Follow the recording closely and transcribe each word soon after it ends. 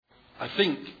I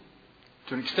think,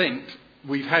 to an extent,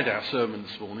 we've had our sermon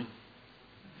this morning.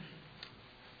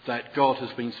 That God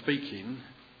has been speaking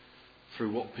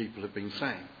through what people have been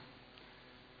saying.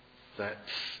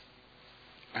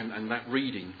 And that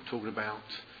reading, talking about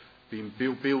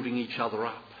building each other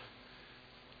up.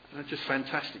 And it's just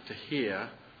fantastic to hear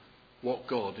what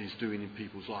God is doing in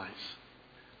people's lives.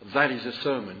 That is a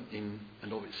sermon in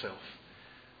and of itself.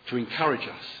 To encourage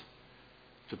us,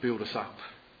 to build us up,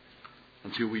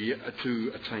 until we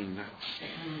to attain that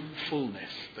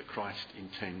fullness that Christ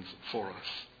intends for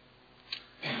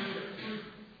us.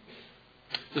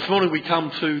 This morning we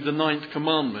come to the 9th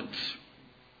commandment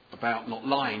about not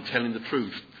lying, telling the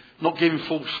truth, not giving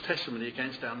false testimony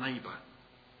against our neighbour.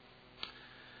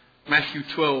 Matthew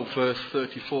 12 verse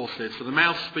 34 says, "For the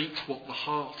mouth speaks what the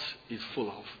heart is full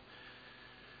of."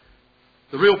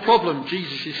 The real problem,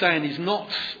 Jesus is saying, is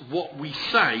not what we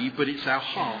say, but it's our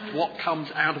heart, what comes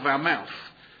out of our mouth.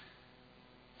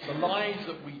 The lies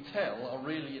that we tell are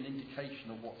really an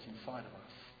indication of what's inside of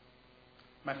us.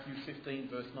 Matthew 15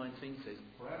 verse 19 says,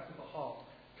 "For out of the heart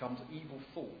comes evil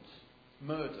thoughts,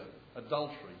 murder,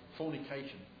 adultery,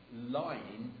 fornication,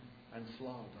 lying and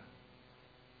slander."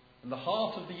 And the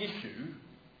heart of the issue,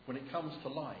 when it comes to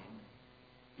lying,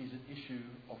 is an issue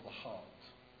of the heart.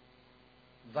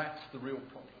 That's the real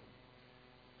problem.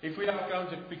 If we are going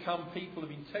to become people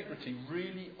of integrity,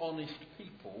 really honest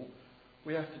people,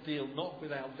 we have to deal not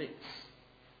with our lips.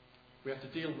 We have to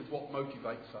deal with what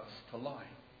motivates us to lie.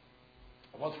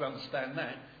 And once we understand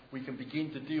that, we can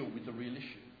begin to deal with the real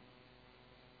issue.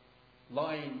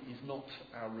 Lying is not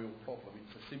our real problem.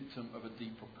 It's a symptom of a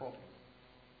deeper problem.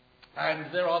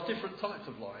 And there are different types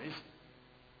of lies.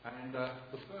 And the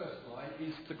first lie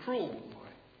is the cruel lie.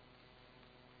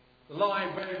 The lie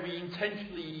where we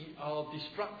intentionally are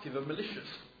destructive and malicious.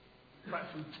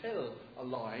 Perhaps we tell a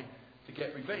lie to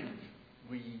get revenge.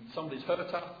 Somebody's hurt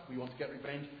us, we want to get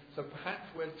revenge. So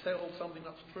perhaps we'll tell something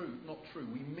that's not true.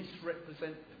 We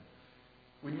misrepresent them.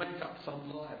 We make up some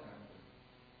lie about them.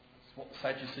 That's what the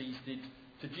Sadducees did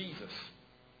to Jesus,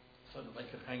 so that they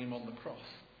could hang him on the cross.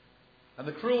 And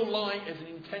the cruel lie is an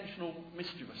intentional,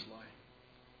 mischievous lie.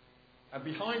 And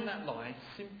behind that lie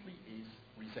simply is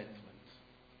resentment.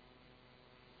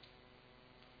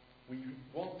 We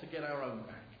want to get our own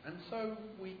back. And so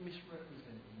we misrepresent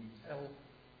them. We tell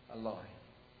a lie.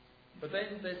 But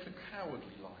then there's the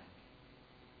cowardly lie.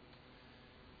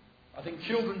 I think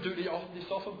children do this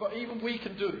often, but even we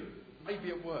can do it.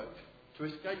 Maybe at work. To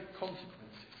escape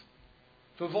consequences.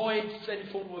 To avoid any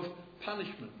form of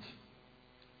punishment.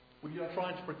 We are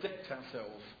trying to protect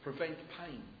ourselves, prevent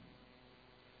pain.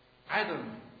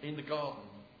 Adam in the garden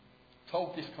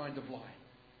told this kind of lie.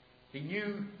 He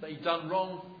knew that he'd done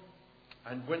wrong,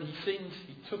 and when he sinned,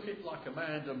 he took it like a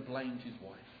man and blamed his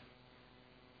wife.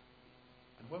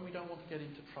 And when we don't want to get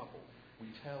into trouble, we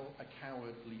tell a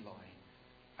cowardly lie.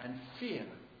 And fear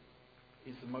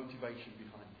is the motivation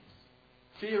behind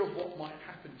this. Fear of what might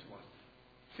happen to us.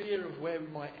 Fear of where we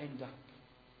might end up.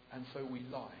 And so we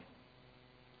lie.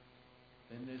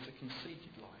 Then there's a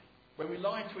conceited lie. When we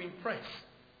lie to impress,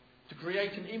 to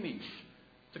create an image,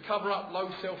 to cover up low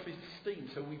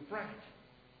self-esteem, so we brag.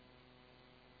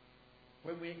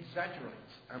 When we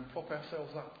exaggerate and prop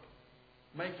ourselves up,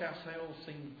 make ourselves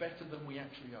seem better than we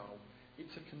actually are,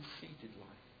 it's a conceited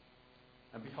lie.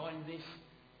 And behind this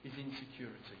is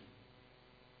insecurity.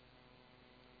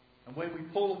 And when we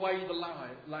pull away the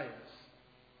layers,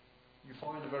 you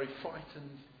find a very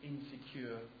frightened,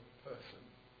 insecure person.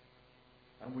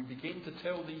 And we begin to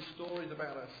tell these stories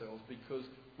about ourselves because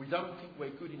we don't think we're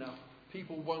good enough.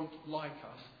 People won't like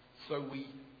us, so we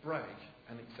brag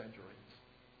and exaggerate.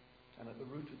 And at the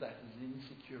root of that is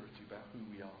insecurity about who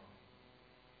we are.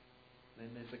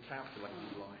 Then there's a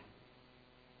calculated lie,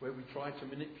 where we try to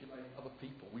manipulate other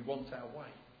people. We want our way.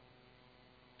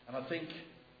 And I think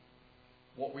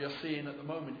what we are seeing at the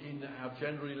moment in our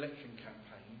general election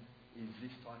campaign is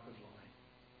this type of lie.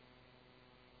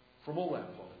 From all our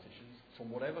politicians,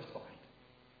 from whatever side.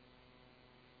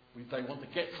 They want to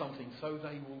get something, so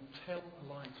they will tell a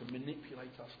lie to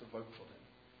manipulate us to vote for them.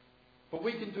 But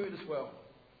we can do it as well.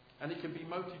 And it can be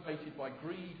motivated by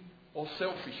greed or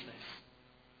selfishness.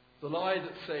 The lie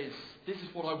that says, this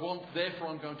is what I want, therefore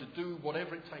I'm going to do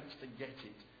whatever it takes to get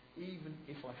it, even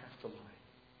if I have to lie.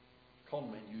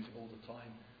 Con men use it all the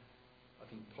time. I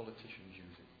think politicians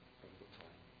use it all the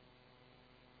time.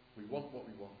 We want what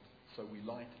we want, so we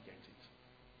lie to get it.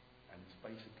 And it's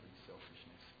basically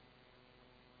selfishness.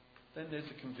 Then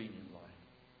there's a convenient lie.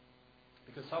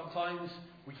 Because sometimes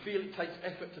we feel it takes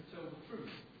effort to tell the truth.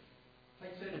 It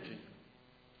takes energy.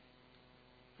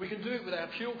 We can do it with our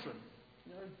children.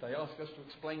 They ask us to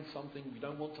explain something, we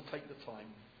don't want to take the time.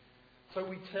 So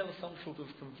we tell some sort of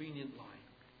convenient lie.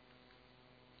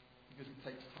 Because it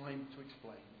takes time to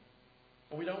explain.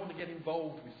 Or we don't want to get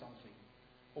involved with something.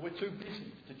 Or we're too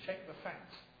busy to check the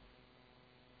facts.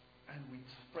 And we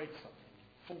spread something,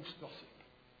 false gossip.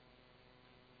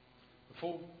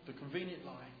 The convenient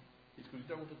lie is because we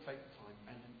don't want to take the time,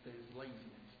 and there's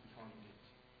laziness behind it.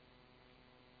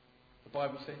 The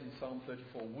Bible says in Psalm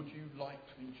 34, would you like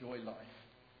to enjoy life?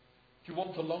 Do you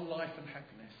want a long life and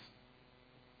happiness?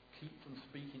 Keep from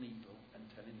speaking evil and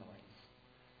telling lies.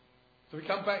 So we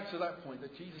come back to that point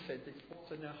that Jesus said that it's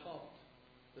what's in our heart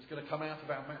that's going to come out of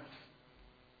our mouth.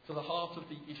 So the heart of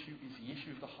the issue is the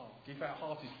issue of the heart. If our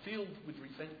heart is filled with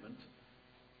resentment,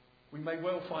 we may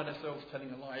well find ourselves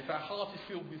telling a lie. If our heart is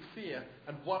filled with fear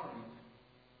and worry,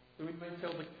 then we may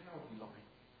tell the cowardly lie.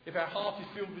 If our heart is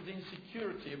filled with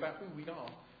insecurity about who we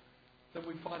are, then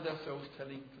we find ourselves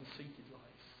telling conceited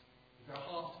lies. If our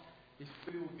heart is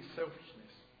filled with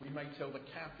selfishness, we may tell the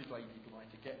calculated lie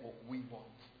to get what we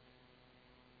want.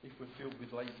 If we're filled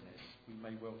with laziness, we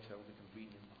may well tell the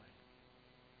convenient lie.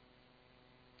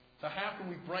 So how can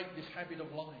we break this habit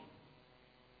of lying?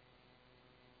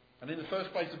 And in the first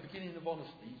place, the beginning of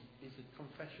honesty is a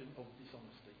confession of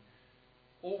dishonesty.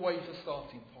 Always a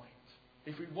starting point.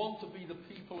 If we want to be the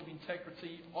people of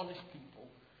integrity, honest people,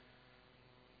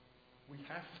 we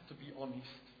have to be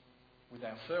honest with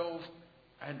ourselves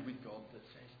and with God that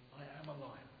says, I am a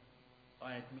liar.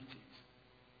 I admit it.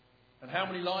 And how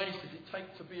many lies does it take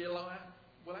to be a liar?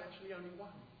 Well, actually only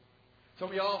one. So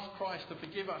we ask Christ to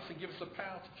forgive us and give us the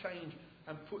power to change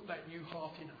and put that new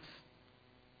heart in us.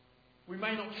 We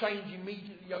may not change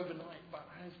immediately overnight, but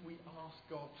as we ask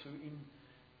God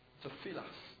to fill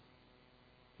us,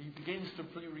 He begins to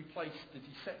replace the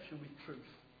deception with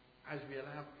truth as we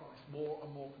allow Christ more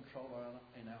and more control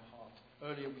in our heart.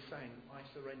 Earlier we sang, I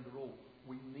surrender all.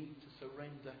 We need to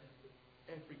surrender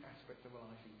every aspect of our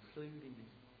life, including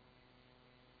this.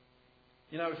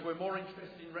 If we're more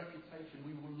interested in reputation,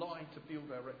 we will lie to build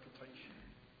our reputation.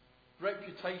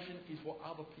 Reputation is what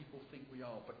other people think we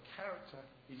are, but character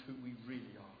is who we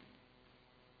really are.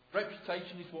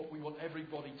 Reputation is what we want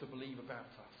everybody to believe about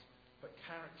us, but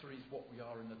character is what we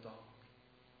are in the dark.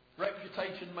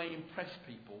 Reputation may impress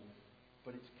people,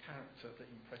 but it's character that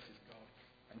impresses God.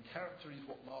 And character is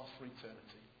what lasts for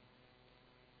eternity.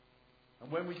 And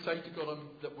when we say to God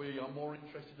that we are more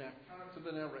interested in our character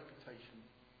than our reputation,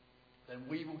 then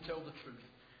we will tell the truth,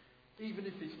 even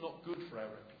if it's not good for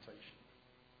our reputation,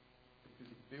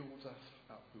 because it builds us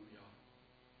up who we are.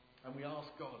 And we ask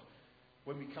God,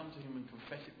 when we come to Him and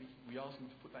confess it, we ask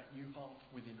Him to put that new heart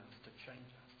within us, to change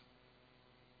us.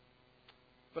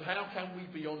 But how can we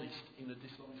be honest in a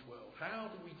dishonest world? How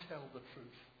do we tell the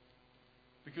truth?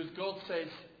 Because God says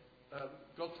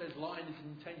lying is an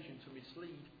intention to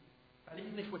mislead. And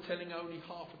even if we're telling only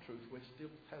half a truth, we're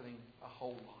still telling a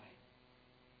whole lie.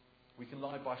 We can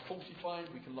lie by falsifying,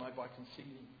 we can lie by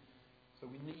concealing. So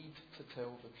we need to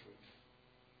tell the truth.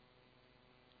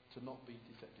 To not be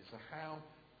deceptive. So how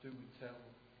do we tell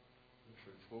the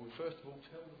truth? Well, we first of all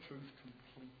tell the truth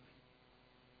completely.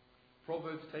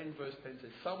 Proverbs 10 verse 10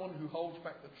 says, someone who holds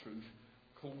back the truth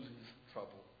causes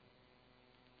trouble.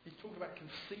 He's talking about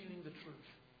concealing the truth.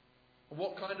 And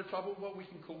what kind of trouble? Well, we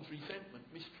can cause resentment,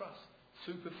 mistrust,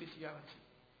 superficiality.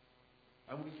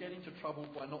 And we get into trouble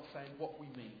by not saying what we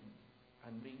mean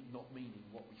and not meaning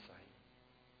what we say.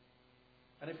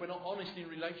 And if we're not honest in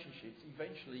relationships,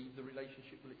 eventually the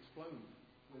relationship will explode,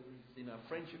 whether it's in a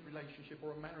friendship relationship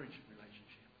or a marriage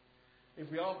relationship. If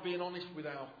we aren't being honest with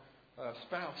our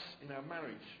spouse in our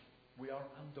marriage, we are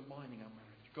undermining our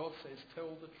marriage. God says,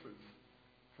 tell the truth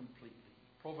completely.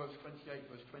 Proverbs 28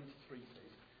 verse 23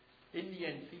 says, in the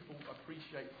end, people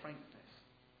appreciate frankness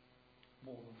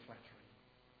more than flattery.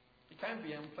 It can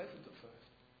be unpleasant at first.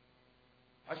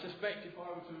 I suspect if I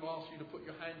were to ask you to put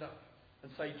your hand up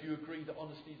and say, do you agree that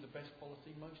honesty is the best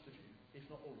policy? Most of you, if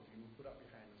not all of you, will put up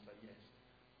your hand and say, yes,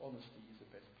 honesty is the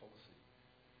best policy.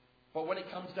 But when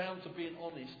it comes down to being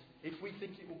honest, if we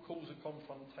think it will cause a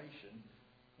confrontation,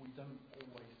 we don't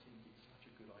always think it's such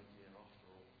a good idea after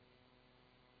all.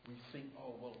 We think,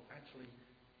 oh, well, actually,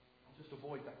 I'll just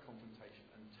avoid that confrontation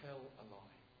and tell a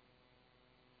lie.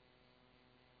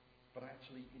 But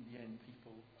actually, in the end,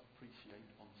 people appreciate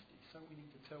honesty. So we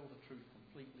need to tell the truth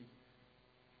completely.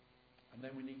 And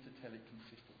then we need to tell it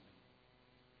consistently.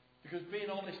 Because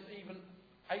being honest, even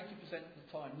 80% of the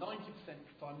time, 90% of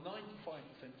the time,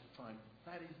 95% of the time,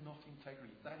 that is not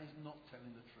integrity. That is not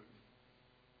telling the truth.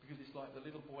 Because it's like the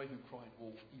little boy who cried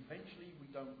wolf. Eventually we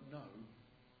don't know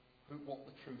what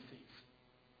the truth is.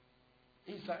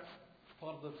 Is that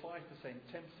part of the 5%, 10%,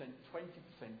 20%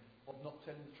 of not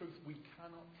telling the truth. We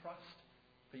cannot trust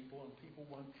people, and people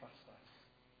won't trust us.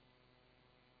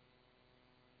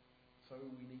 So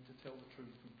we need to tell the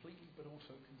truth completely, but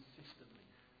also consistently,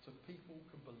 so people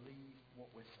can believe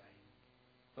what we're saying.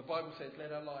 The Bible says,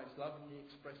 let our lives lovingly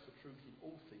express the truth in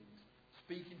all things,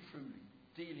 speaking truly,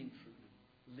 dealing truly,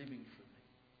 living truly.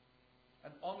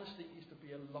 And honesty is to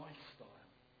be a lifestyle.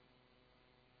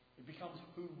 It becomes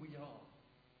who we are.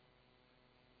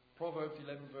 Proverbs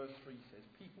 11 verse 3 says,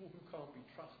 people who can't be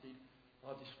trusted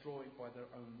are destroyed by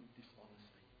their own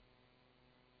dishonesty.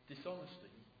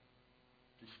 Dishonesty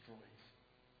destroys.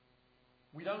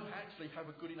 We don't actually have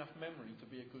a good enough memory to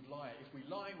be a good liar. If we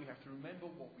lie, we have to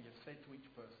remember what we have said to each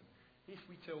person. If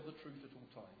we tell the truth at all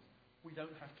times, we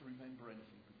don't have to remember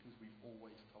anything because we've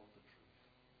always told the truth.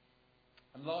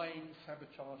 And lying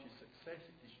sabotages success,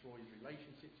 it destroys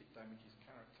relationships, it damages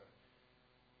character.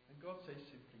 And God says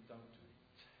simply, don't do it.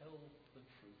 Tell the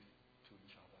truth to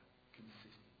each other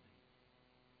consistently.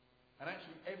 And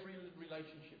actually, every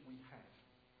relationship we have,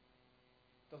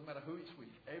 doesn't matter who it's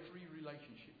with, every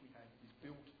relationship we have is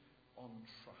built on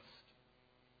trust.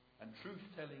 And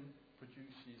truth-telling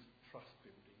produces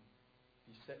trust-building.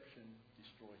 Deception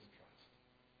destroys trust.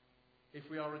 If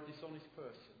we are a dishonest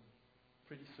person,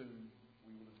 pretty soon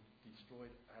we will have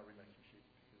destroyed our relationship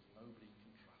because nobody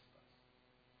can trust us.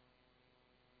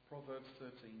 Proverbs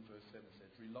 13 verse 7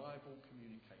 says, reliable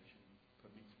communication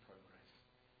permits progress.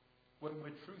 When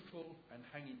we're truthful and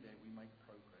hang in there, we make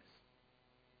progress.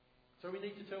 So we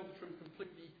need to tell the truth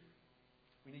completely.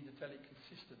 We need to tell it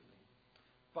consistently.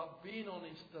 But being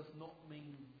honest does not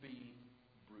mean being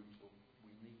brutal.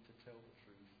 We need to tell the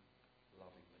truth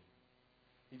lovingly.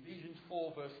 Ephesians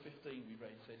 4 verse 15 we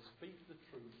read says, speak the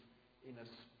truth in a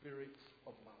spirit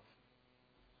of love.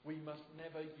 We must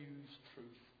never use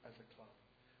truth as a club.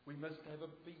 We must never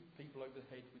beat people over the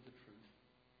head with the truth.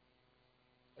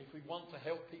 If we want to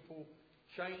help people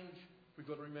change, we've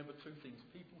got to remember two things.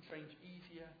 People change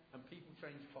easier and people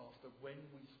change faster when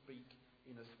we speak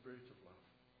in a spirit of love.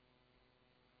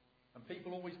 And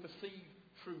people always perceive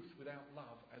truth without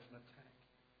love as an attack.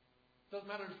 It doesn't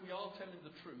matter if we are telling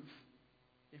the truth.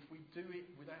 If we do it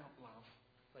without love,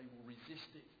 they will resist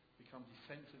it, become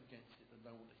defensive against it, and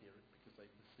don't want to hear it because they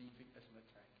perceive it as an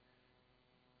attack.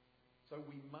 So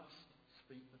we must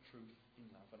speak the truth in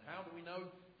love. And how do we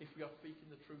know if we are speaking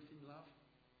the truth in love?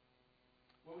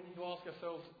 Well, we need to ask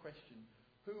ourselves the question,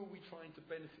 who are we trying to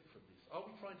benefit from this? Are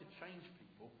we trying to change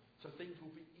people so things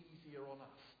will be easier on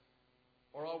us?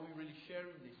 Or are we really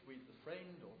sharing this with the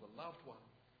friend or the loved one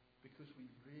because we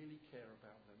really care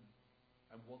about them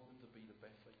and want them to be the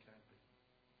best they can be?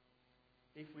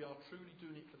 If we are truly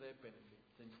doing it for their benefit,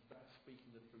 then that's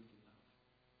speaking the truth in love.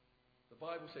 The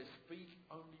Bible says, speak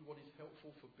only what is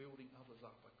helpful for building others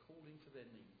up according to their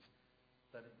needs,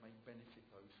 that it may benefit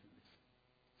those who listen.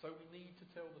 So we need to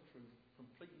tell the truth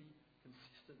completely,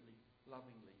 consistently,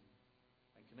 lovingly,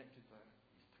 and connected to that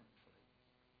is thankfully.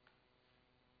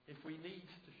 If we need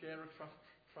to share a tough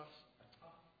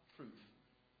truth,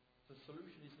 the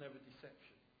solution is never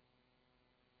deception.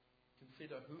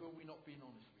 Consider, who are we not being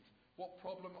honest with? What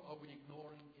problem are we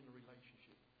ignoring in a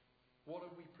relationship? What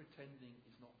are we pretending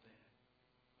is not there?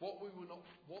 What would we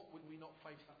not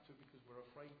face up to because we're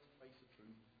afraid to face the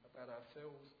truth about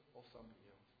ourselves or somebody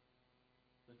else?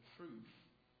 The truth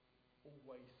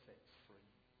always sets free.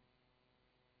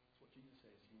 That's what Jesus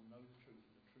says. You will know the truth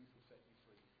and the truth will set you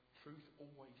free. Truth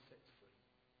always sets free.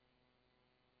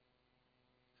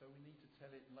 So we need to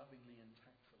tell it lovingly and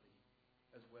tactfully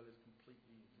as well as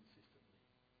completely and consistently.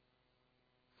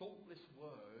 Thoughtless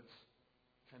words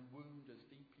can wound as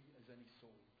deeply as any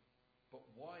sword, but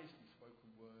wisely spoken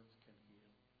words can heal.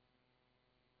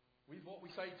 With what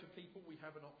we say to people, we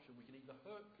have an option. We can either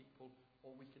hurt people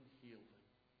or we can heal them.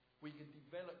 We can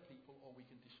develop people or we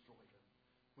can destroy them.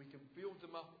 We can build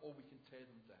them up or we can tear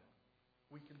them down.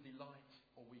 We can delight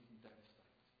or we can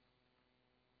devastate.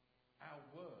 Our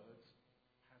words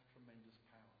have tremendous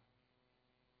power.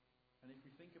 And if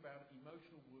we think about it,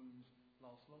 emotional wounds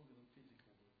last longer than physical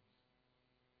wounds.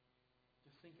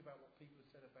 Just think about what people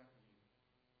have said about you.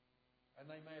 And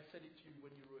they may have said it to you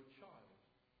when you were a child,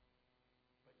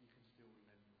 but you can still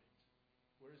remember it.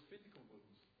 Whereas physical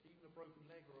wounds, even a broken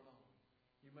leg or an arm,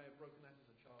 you may have broken that as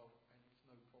a child and it's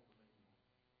no problem anymore.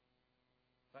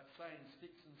 That saying,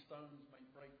 sticks and stones may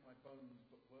break my bones,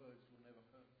 but words will never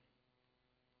hurt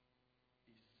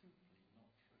me, is simply not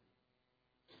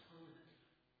true.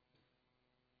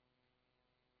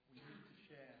 We need to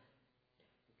share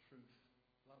the truth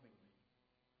lovingly,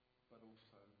 but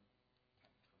also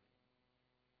tactfully.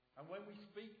 And when we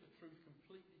speak the truth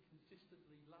completely,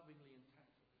 consistently, lovingly and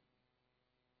tactfully,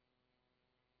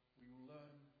 will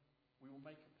learn, we will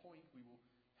make a point, we will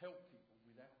help people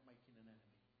without making an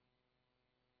enemy.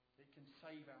 It can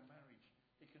save our marriage.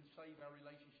 It can save our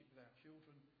relationship with our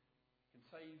children. It can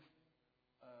save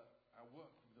our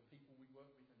work with the people we work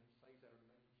with, and it saves our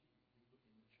relationship with people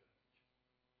in the church.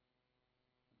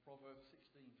 And Proverbs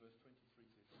 16 verse 23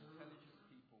 says, intelligent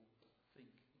people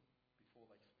think before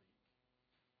they speak.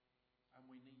 And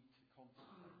we need to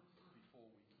contemplate before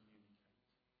we communicate.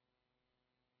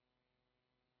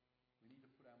 We need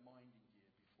to put our mind in gear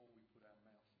before we put our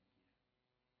mouth in gear.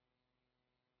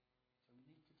 So we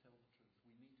need to tell the truth.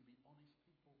 We need to be honest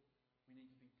people. We need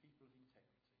to be people of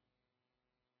integrity.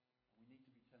 And we need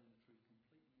to be telling the truth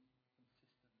completely,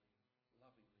 consistently,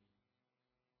 lovingly, and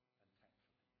tactfully. Let's pray.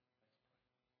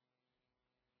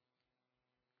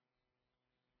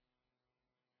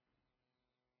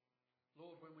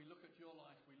 Lord, when we look at your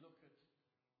life, we look at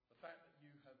the fact that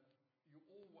you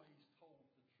always told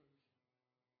the truth,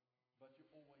 but you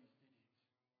always did it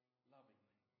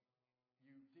lovingly.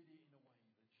 You did it in a way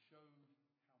that showed